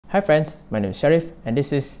Hi friends, my name is Sharif and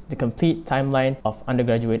this is the complete timeline of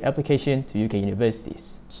undergraduate application to UK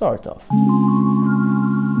universities, sort of.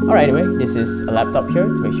 Alright, anyway, this is a laptop here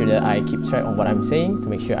to make sure that I keep track on what I'm saying, to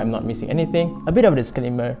make sure I'm not missing anything. A bit of a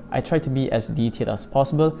disclaimer, I try to be as detailed as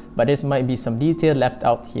possible, but there might be some detail left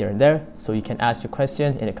out here and there, so you can ask your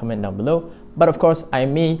questions in the comment down below. But of course, I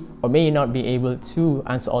may or may not be able to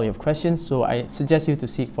answer all your questions, so I suggest you to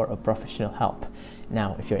seek for a professional help.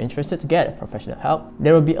 Now, if you're interested to get professional help,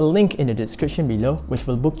 there will be a link in the description below which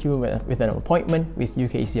will book you with an appointment with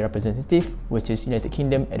UKEC representative, which is United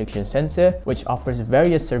Kingdom Education Centre, which offers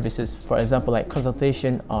various services, for example like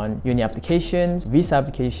consultation on uni applications, visa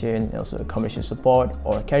application, and also accommodation support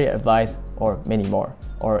or career advice, or many more.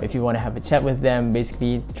 Or if you want to have a chat with them,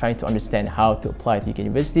 basically trying to understand how to apply to UK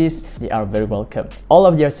universities, they are very welcome. All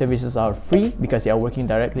of their services are free because they are working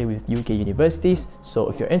directly with UK universities, so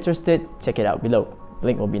if you're interested, check it out below.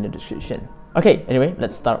 Link will be in the description. Okay, anyway,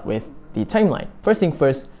 let's start with the timeline. First thing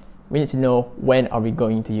first, we need to know when are we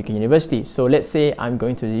going to UK university. So let's say I'm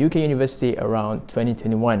going to the UK university around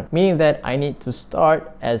 2021, meaning that I need to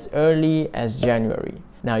start as early as January.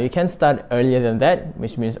 Now you can start earlier than that,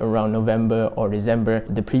 which means around November or December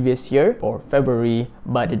the previous year, or February,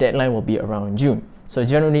 but the deadline will be around June. So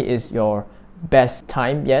January is your best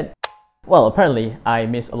time yet. Well, apparently I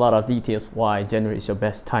missed a lot of details why January is your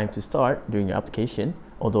best time to start during your application,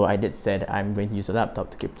 although I did say that I'm going to use a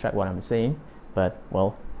laptop to keep track what I'm saying, but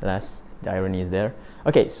well, alas, the irony is there.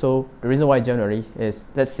 Okay, so the reason why January is,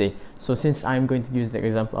 let's say, so since I'm going to use the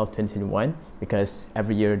example of 2021, because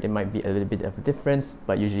every year there might be a little bit of a difference,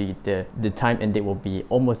 but usually the time and date will be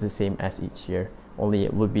almost the same as each year, only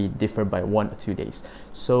it will be different by 1 or 2 days.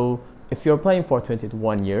 So if you're applying for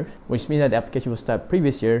 2021 year, which means that the application will start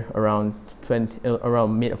previous year around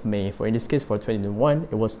mid of May. For in this case, for 2021,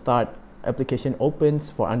 it will start, application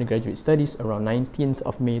opens for undergraduate studies around 19th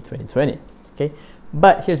of May 2020. Okay,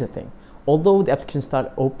 but here's the thing. Although the application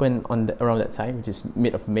start open on around that time, which is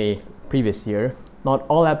mid of May previous year, not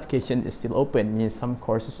all application is still open, meaning some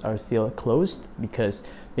courses are still closed because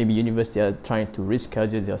maybe university are trying to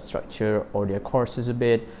reschedule their structure or their courses a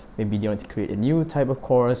bit. Maybe they want to create a new type of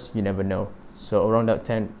course, you never know. So around that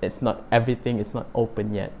time, it's not everything, it's not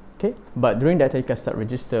open yet. Okay, but during that time you can start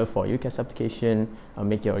register for UKEC application,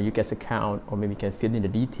 make your UKEC account, or maybe you can fill in the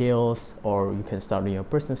details, or you can start doing your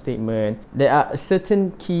personal statement. There are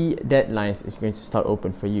certain key deadlines is going to start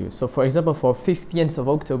open for you. So for example, for 15th of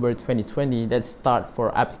October 2020, let's start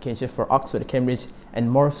for application for Oxford, Cambridge,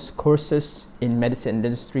 and more courses in medicine,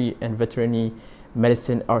 dentistry, and veterinary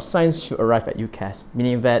medicine or science should arrive at UKEC,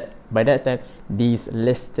 meaning that by that time, these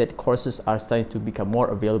listed courses are starting to become more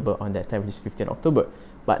available on that time, which is 15th October.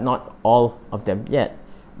 But not all of them yet.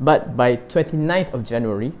 But by 29th of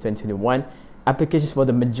January 2021, applications for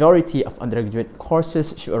the majority of undergraduate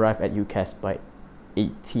courses should arrive at UKEC by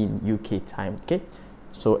 18 UK time. Okay,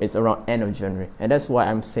 so it's around end of January, and that's why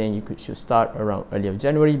I'm saying you should start around early of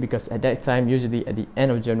January, because at that time, usually at the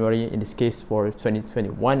end of January, in this case for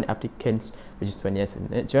 2021 applicants, which is 20th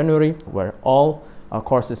of January, where all our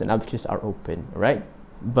courses and applications are open, right?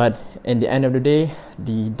 But in the end of the day,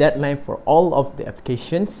 the deadline for all of the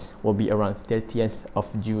applications will be around 30th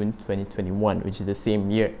of June 2021, which is the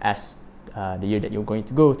same year as the year that you're going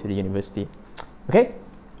to go to the university. Okay,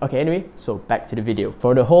 anyway, so back to the video.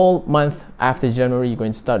 For the whole month after January, you're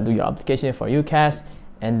going to start do your application for UKEC,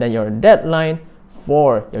 and then your deadline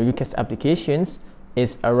for your UKEC applications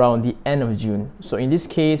is around the end of June. So in this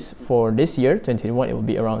case, for this year 2021, it will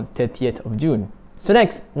be around 30th of June. So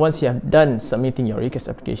next, once you have done submitting your UKEC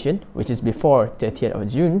application, which is before 30th of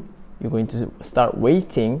June, you're going to start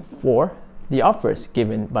waiting for the offers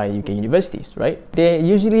given by UK universities, right? They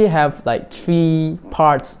usually have like 3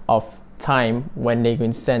 parts of time when they're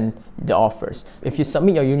going to send the offers. If you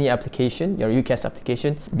submit your uni application, your UKEC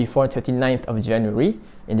application, before 29th of January,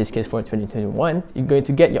 in this case for 2021, you're going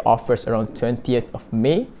to get your offers around 20th of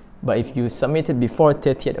May. But if you submit it before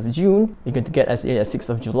 30th of June, you're going to get as early as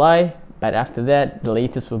 6th of July. But after that, the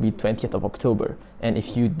latest will be 20th of October. And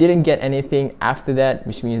if you didn't get anything after that,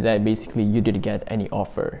 which means that basically you didn't get any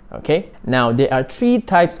offer, okay? Now, there are 3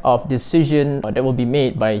 types of decision that will be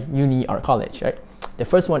made by uni or college, right? The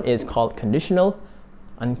first one is called conditional,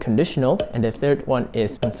 unconditional, and the third one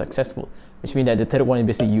is unsuccessful, which means that the third one is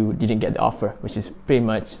basically you didn't get the offer, which is pretty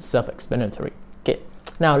much self-explanatory. Okay,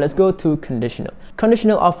 now let's go to conditional.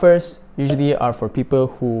 Conditional offers usually are for people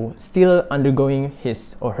who still undergoing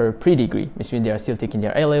his or her pre-degree, which means they are still taking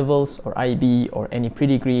their A-levels or IB or any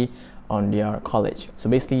pre-degree on their college. So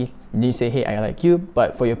basically, you say, hey, I like you,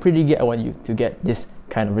 but for your pre-degree, I want you to get this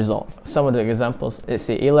kind of results. Some of the examples, let's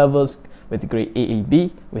say A-levels, with grade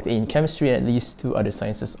AAB, with A in chemistry and at least 2 other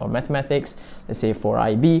sciences or mathematics. Let's say for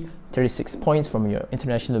IB, 36 points from your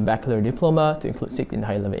international baccalaureate diploma to include 6 in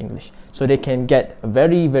higher level English. So they can get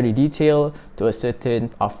very detailed to a certain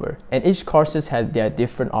offer. And each courses have their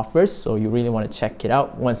different offers, so you really want to check it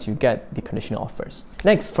out once you get the conditional offers.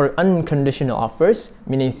 Next, for unconditional offers,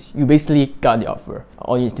 meaning you basically got the offer.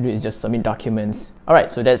 All you need to do is just submit documents. Alright,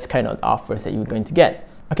 so that's kind of the offers that you're going to get.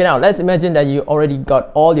 Okay, now let's imagine that you already got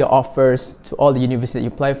all your offers to all the universities that you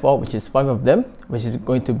apply for, which is 5 of them, which is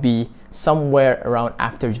going to be somewhere around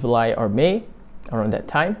after July or May, around that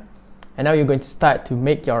time. And now you're going to start to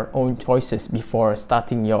make your own choices before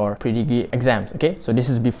starting your pre-degree exams, okay? So this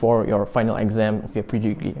is before your final exam of your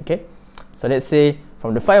pre-degree, okay? So let's say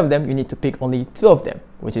from the 5 of them, you need to pick only 2 of them,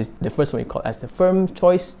 which is the first one you call as the firm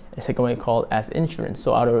choice, and the second one you call as insurance.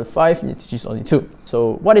 So out of the 5, you need to choose only 2.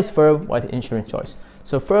 So what is firm? What is insurance choice?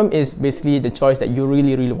 So firm is basically the choice that you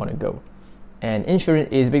really want to go. And insurance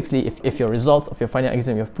is basically if your results of your final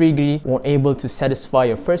exam, your pre-degree, weren't able to satisfy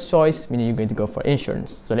your first choice, meaning you're going to go for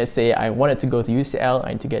insurance. So let's say I wanted to go to UCL,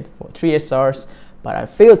 I need to get for 3 SRs, but I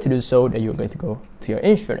failed to do so, then you're going to go to your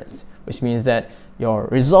insurance, which means that your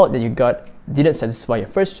result that you got didn't satisfy your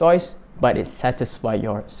first choice, but it satisfied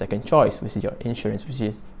your second choice, which is your insurance, which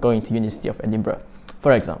is going to University of Edinburgh,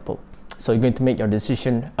 for example. So you're going to make your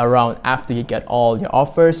decision around after you get all your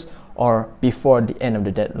offers or before the end of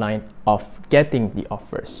the deadline of getting the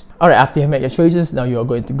offers. Alright, after you have made your choices, now you are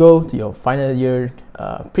going to go to your final year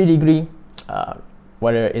pre-degree,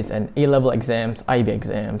 whether it's an A-level exams, IB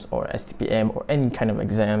exams, or STPM, or any kind of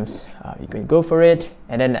exams, you're going to go for it.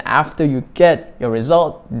 And then after you get your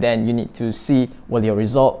result, then you need to see will your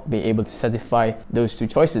result be able to satisfy those 2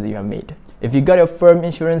 choices that you have made. If you got your firm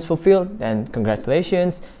insurance fulfilled, then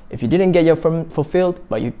congratulations. If you didn't get your firm fulfilled,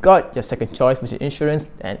 but you got your second choice, which is insurance,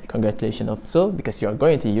 then congratulations also, because you are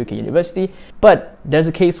going to UK University. But there's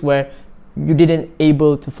a case where you didn't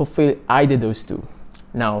able to fulfill either those 2.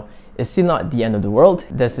 Now, it's still not the end of the world.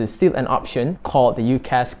 There's still an option called the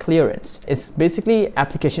UKEC clearance. It's basically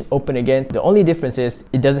application open again. The only difference is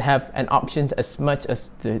it doesn't have an option as much as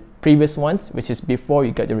the previous ones, which is before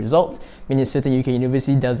you get the results, meaning certain UK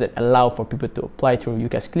university doesn't allow for people to apply through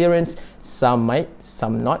UKEC clearance. Some might,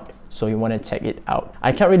 some not. So you want to check it out.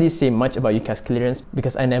 I can't really say much about UKEC clearance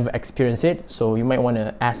because I never experienced it. So you might want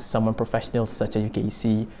to ask someone professional such as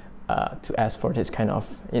UKEC to ask for this kind of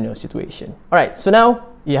situation. Alright, so now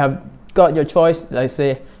you have got your choice. Let's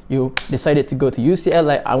say you decided to go to UCL,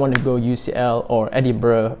 like I want to go UCL or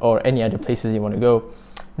Edinburgh or any other places you want to go.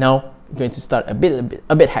 Now you're going to start a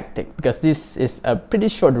bit hectic because this is a pretty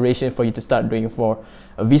short duration for you to start doing for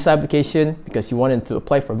a visa application, because you wanted to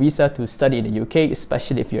apply for visa to study in the UK,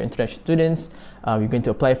 especially if you're international students. You're going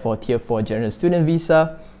to apply for Tier 4 general student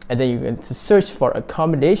visa. And then you're going to search for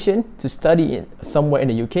accommodation to study somewhere in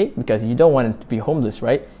the UK, because you don't want to be homeless,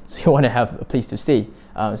 right? So you want to have a place to stay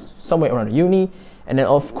somewhere around the uni. And then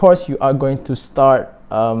of course you are going to start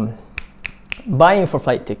buying for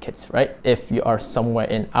flight tickets, right? If you are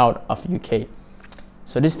somewhere out of UK.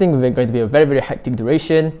 So this thing is going to be a very hectic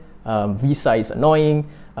duration. Visa is annoying.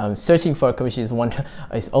 Searching for accommodation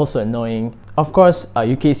is also annoying. Of course,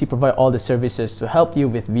 UKEC provide all the services to help you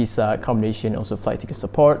with visa, accommodation, also flight ticket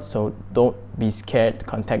support. So don't be scared to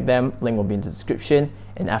contact them. Link will be in the description.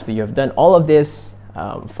 And after you have done all of this,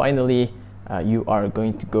 finally, you are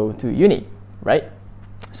going to go to uni, right?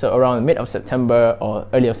 So around mid of September or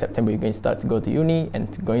early of September, you're going to start to go to uni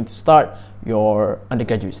and going to start your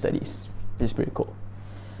undergraduate studies. It's pretty cool.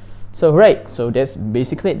 So right, so that's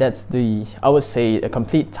basically I would say a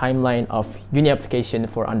complete timeline of uni application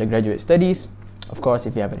for undergraduate studies. Of course,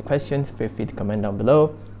 if you have any questions, feel free to comment down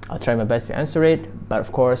below. I'll try my best to answer it, but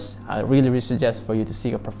of course, I really suggest for you to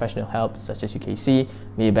seek a professional help such as UKEC,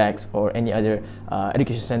 Maybax, or any other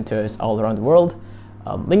education centers all around the world.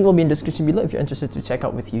 Link will be in the description below if you're interested to check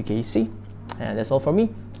out with UKEC. And that's all from me.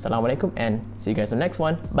 Assalamualaikum, and see you guys in the next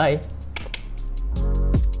one. Bye.